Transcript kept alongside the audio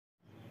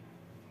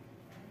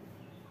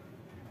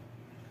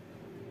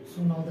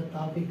So now the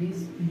topic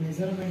is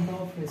measurement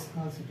of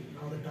viscosity.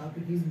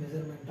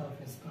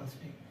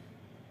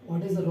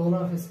 What is the role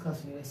of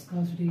viscosity?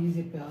 Viscosity is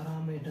a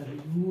parameter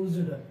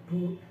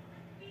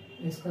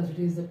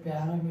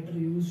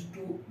used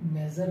to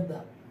measure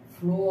the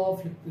flow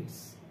of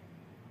liquids.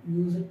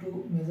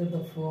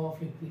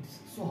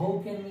 So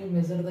how can we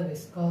measure the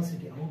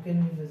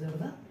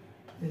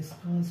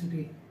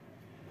viscosity?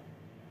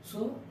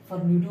 So for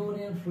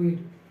Newtonian fluid,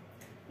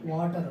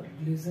 water,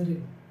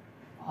 glycerin,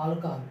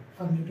 alcohol,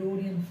 for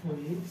Newtonian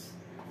fluids,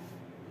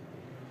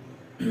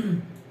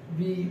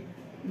 we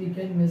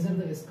can measure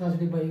the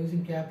viscosity by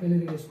using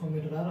capillary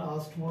viscometer or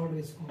Ostwald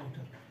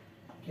viscometer,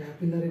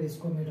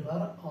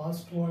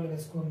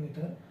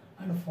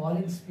 and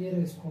falling sphere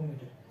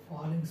viscometer.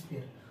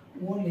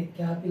 Only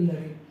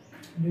capillary,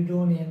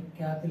 Newtonian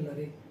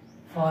capillary,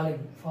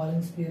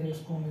 falling sphere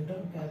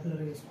viscometer,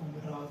 capillary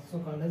viscometer, also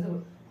called as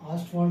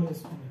Ostwald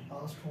viscometer.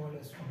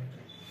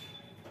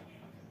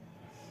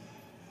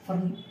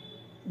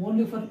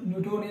 Only for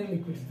Newtonian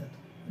liquids,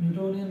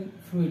 Newtonian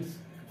fluids.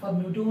 For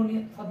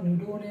Newtonian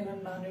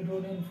and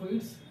non-Newtonian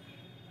fluids,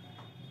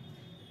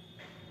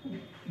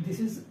 this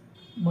is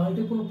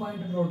multiple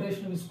point and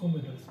rotation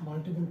viscometers.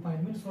 Multiple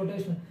point means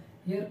rotation.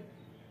 Here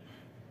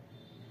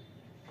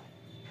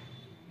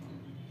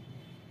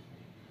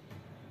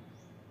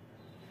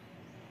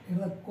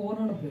the cone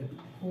and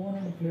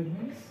plate.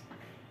 Means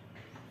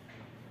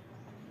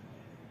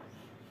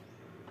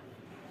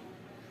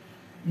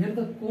here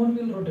the cone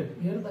will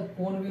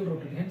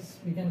rotate. Hence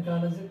we can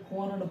call as a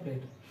cone and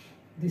plate.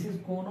 This is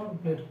cone and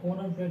plate.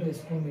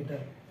 Viscometer.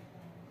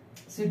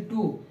 Say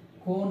 2,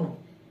 cone,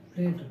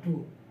 plate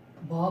 2,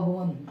 bob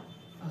 1,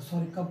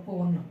 cup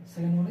 1.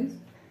 Second one is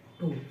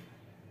 2.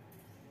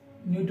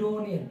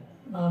 Newtonian,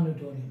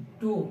 non-Newtonian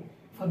 2.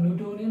 For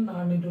Newtonian,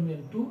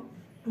 non-Newtonian 2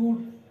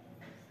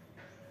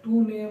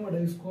 named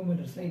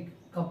viscometers like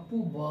cup,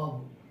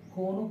 bob,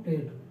 cone,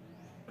 plate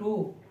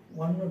 2,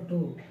 1,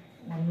 2,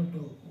 1,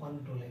 2,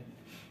 1, 2 like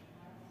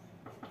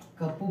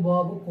cup,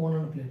 bob, cone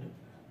and plate.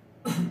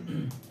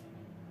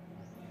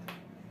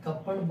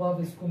 Cup and bob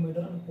viscometer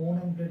and cone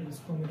and plate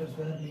viscometers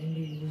were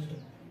mainly used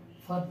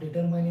for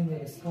determining the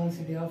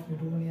viscosity of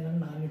Newtonian and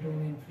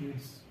non-Newtonian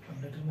fluids.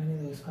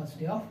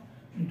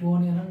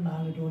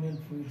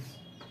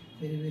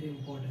 Very, very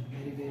important.